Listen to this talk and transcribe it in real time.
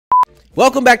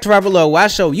Welcome back to Loyale, where I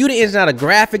show you the ins and outs of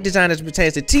graphic design as it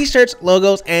pertains to t-shirts,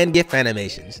 logos, and GIF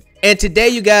animations. And today,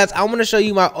 you guys, I want to show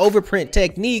you my overprint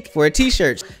technique for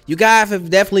t-shirts. You guys have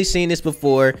definitely seen this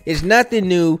before. It's nothing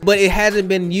new, but it hasn't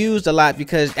been used a lot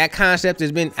because that concept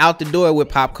has been out the door with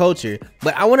pop culture.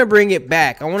 But I want to bring it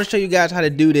back. I want to show you guys how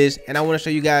to do this, and I want to show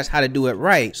you guys how to do it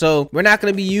right. So we're not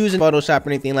going to be using Photoshop or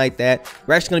anything like that.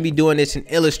 We're actually going to be doing this in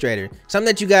Illustrator, something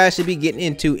that you guys should be getting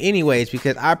into anyways,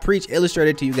 because I preach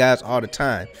Illustrator to you guys all the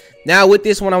time. Now with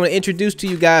this one, I want to introduce to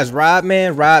you guys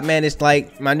Rodman. Rodman is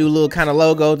like my new little kind of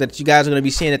logo that you guys are going to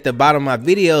be seeing at the bottom of my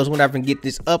videos whenever I can get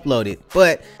this uploaded.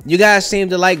 But you guys seem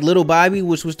to like Little Bobby,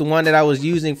 which was the one that I was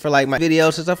using for like my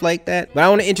videos and stuff like that. But I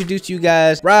want to introduce to you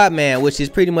guys Rodman, which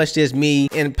is pretty much just me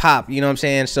and Pop, you know what I'm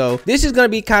saying? So this is going to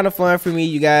be kind of fun for me,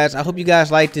 you guys. I hope you guys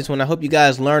like this one. I hope you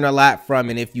guys learn a lot from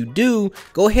it. If you do,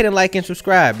 go ahead and like and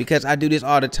subscribe because I do this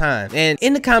all the time. And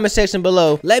in the comment section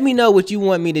below, let me know what you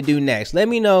want me to do next. Let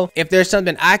me know if there's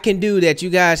something I can do that you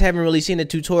guys haven't really seen a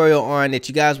tutorial on that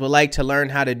you guys would like to learn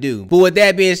how to do. But with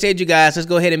that being said, you guys, let's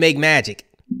go ahead and make magic.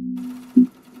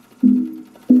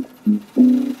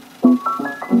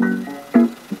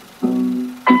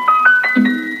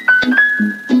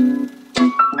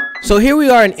 So here we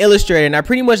are in Illustrator, and I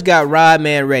pretty much got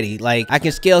Rodman ready. Like, I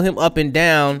can scale him up and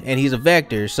down, and he's a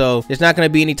vector, so there's not going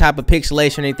to be any type of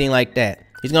pixelation or anything like that.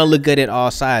 He's going to look good at all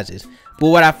sizes. But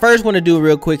what I first want to do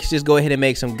real quick is just go ahead and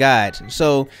make some guides.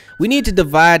 So we need to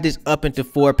divide this up into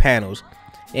 4 panels.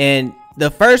 And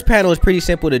the first panel is pretty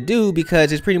simple to do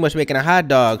because it's pretty much making a hot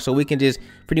dog. So we can just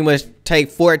pretty much take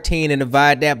 14 and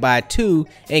divide that by 2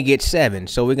 and get 7.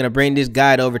 So we're going to bring this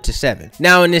guide over to 7.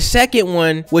 Now in the second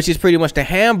one, which is pretty much the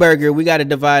hamburger, we got to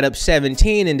divide up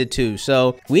 17 into 2.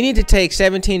 So we need to take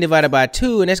 17 divided by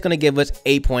 2, and that's going to give us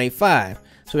 8.5.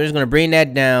 So we're just going to bring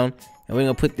that down, and we're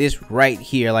going to put this right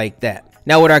here like that.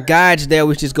 Now with our guides there,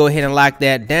 we just go ahead and lock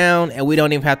that down, and we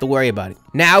don't even have to worry about it.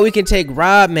 Now we can take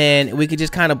Rodman, and we can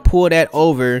just kind of pull that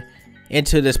over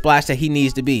into the splash that he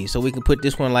needs to be. So we can put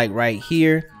this one like right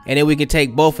here, and then we can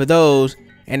take both of those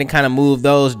and then kind of move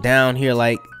those down here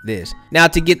like this. Now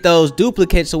to get those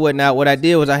duplicates or whatnot, what I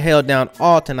did was I held down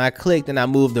Alt and I clicked and I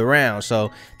moved around.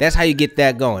 So that's how you get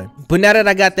that going. But now that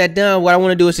I got that done, what I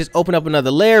want to do is just open up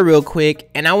another layer real quick,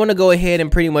 and I want to go ahead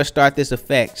and pretty much start this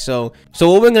effect. So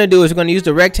what we're going to do is we're going to use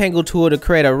the rectangle tool to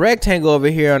create a rectangle over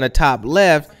here on the top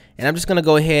left, and I'm just going to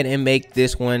go ahead and make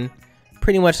this one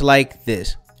pretty much like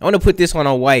this. I want to put this one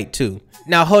on white too.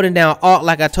 Now holding down Alt,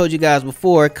 like I told you guys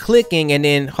before, clicking and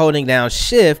then holding down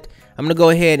Shift, I'm gonna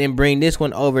go ahead and bring this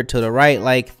one over to the right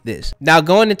like this. Now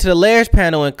going into the layers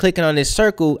panel and clicking on this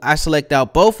circle, I select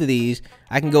out both of these.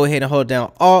 I can go ahead and hold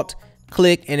down Alt,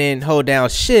 click, and then hold down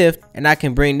Shift, and I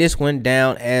can bring this one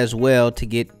down as well to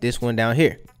get this one down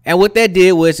here. And what that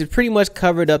did was it pretty much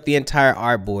covered up the entire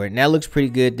artboard, and that looks pretty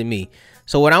good to me.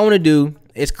 So what I want to do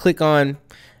is click on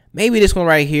maybe this one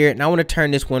right here, and I want to turn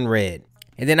this one red.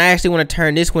 And then I actually want to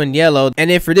turn this one yellow.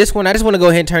 And then for this one, I just want to go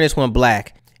ahead and turn this one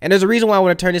black. And there's a reason why I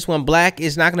want to turn this one black.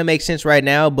 It's not going to make sense right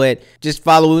now, but just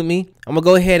follow with me. I'm going to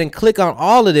go ahead and click on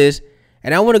all of this.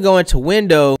 And I want to go into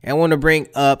Window and I want to bring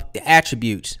up the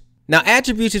attributes. Now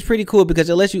attributes is pretty cool because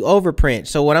it lets you overprint.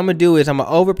 So what I'm going to do is I'm going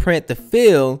to overprint the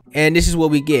fill, and this is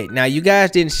what we get. Now you guys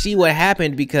didn't see what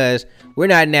happened because we're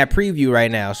not in that preview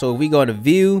right now. So if we go to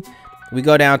View, we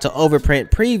go down to Overprint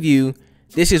Preview,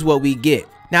 this is what we get.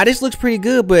 Now this looks pretty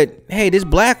good, but hey, this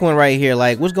black one right here,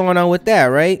 like what's going on with that,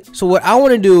 right? So what I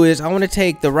want to do is I want to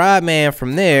take the Rodman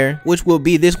from there, which will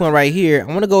be this one right here.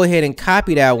 I want to go ahead and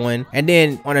copy that one, and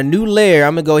then on a new layer,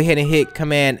 I'm gonna go ahead and hit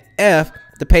Command F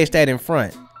to paste that in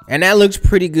front. And that looks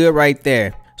pretty good right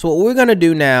there. So what we're gonna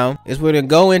do now is we're gonna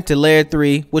go into layer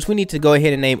 3, which we need to go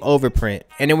ahead and name Overprint.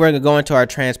 And then we're gonna go into our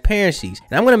transparencies.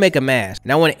 And I'm gonna make a mask,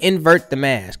 and I want to invert the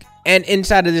mask. And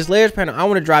inside of this layers panel, I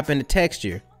want to drop in the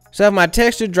texture. So if my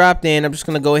texture dropped in, I'm just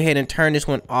going to go ahead and turn this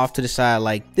one off to the side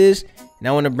like this. And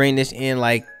I want to bring this in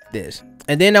like this.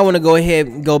 And then I want to go ahead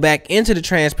and go back into the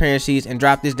transparencies and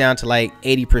drop this down to like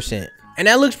 80%. And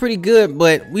that looks pretty good,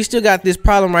 but we still got this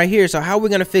problem right here. So how are we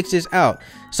going to fix this out?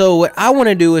 So what I want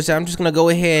to do is I'm just going to go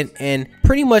ahead and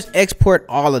pretty much export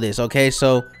all of this. Okay,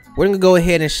 so we're going to go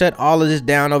ahead and shut all of this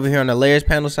down over here on the layers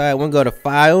panel side. We're going to go to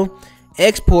File,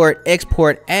 Export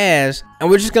as, and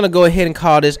we're just gonna go ahead and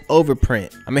call this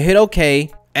Overprint. I'm gonna hit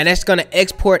OK, and that's gonna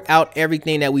export out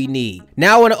everything that we need.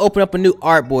 Now I want to open up a new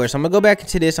artboard, so I'm gonna go back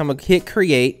into this. I'm gonna hit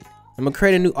Create. I'm gonna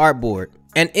create a new artboard,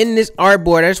 and in this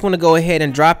artboard I just want to go ahead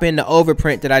and drop in the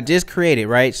overprint that I just created,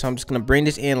 right? So I'm just gonna bring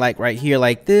this in like right here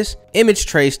like this, image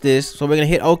trace this. So we're gonna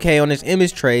hit OK on this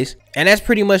image trace, and that's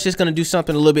pretty much just gonna do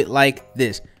something a little bit like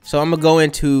this. So I'm gonna go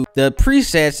into the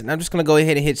presets, and I'm just gonna go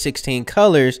ahead and hit 16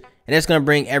 colors, and it's gonna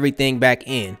bring everything back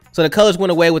in. So the colors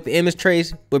went away with the image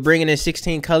trace, but bringing in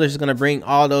 16 colors is gonna bring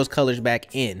all those colors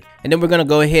back in. And then we're gonna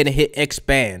go ahead and hit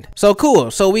expand. So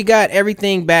cool, so we got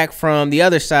everything back from the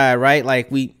other side, right?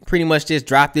 Like we pretty much just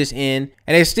dropped this in,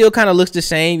 and it still kind of looks the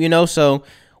same, you know, so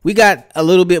we got a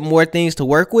little bit more things to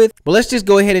work with. But let's just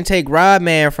go ahead and take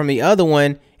Rodman from the other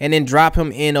one and then drop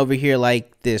him in over here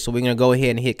like this. So we're gonna go ahead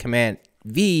and hit Command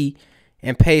V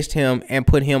and paste him and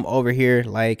put him over here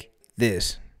like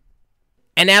this.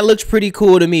 And that looks pretty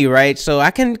cool to me, right? So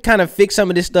I can kind of fix some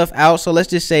of this stuff out. So let's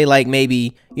just say like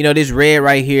maybe, you know, this red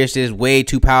right here is just way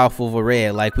too powerful for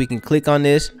red. Like we can click on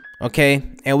this, okay?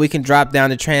 And we can drop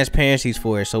down the transparencies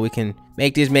for it. So we can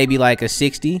make this maybe like a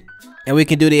 60. And we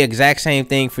can do the exact same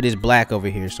thing for this black over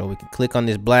here. So we can click on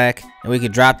this black and we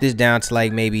can drop this down to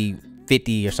like maybe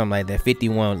 50 or something like that.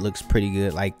 51 looks pretty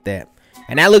good like that.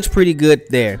 And that looks pretty good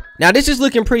there. Now this is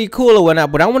looking pretty cool or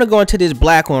whatnot, but I want to go into this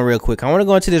black one real quick. I want to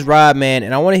go into this Rodman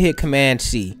and I want to hit Command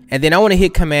C. And then I want to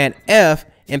hit Command F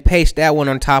and paste that one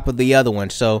on top of the other one.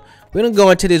 So we're going to go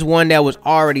into this one that was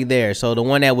already there. So the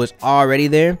one that was already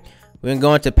there, we're going to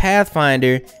go into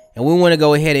Pathfinder. And we want to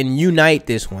go ahead and unite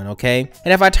this one, okay?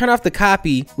 And if I turn off the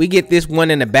copy, we get this one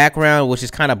in the background, which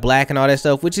is kind of black and all that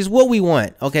stuff, which is what we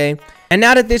want, okay? And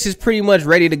now that this is pretty much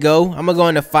ready to go, I'm gonna go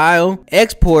into File,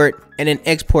 Export, and then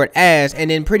Export As,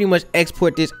 and then pretty much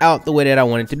export this out the way that I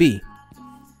want it to be.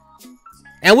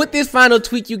 And with this final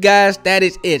tweak, you guys, that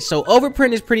is it. So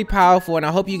Overprint is pretty powerful, and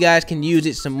I hope you guys can use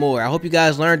it some more. I hope you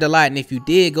guys learned a lot, and if you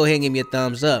did, go ahead and give me a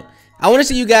thumbs up. I want to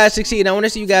see you guys succeed. I want to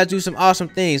see you guys do some awesome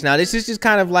things. Now, this is just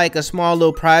kind of like a small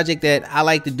little project that I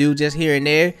like to do just here and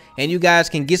there. And you guys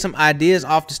can get some ideas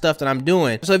off the stuff that I'm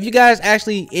doing. So if you guys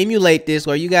actually emulate this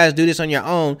or you guys do this on your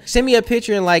own, send me a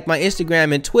picture in like my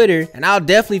Instagram and Twitter. And I'll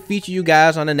definitely feature you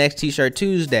guys on the next T-shirt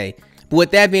Tuesday. But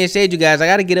with that being said, you guys, I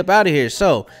got to get up out of here.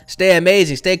 So stay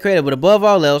amazing, stay creative, but above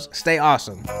all else, stay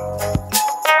awesome.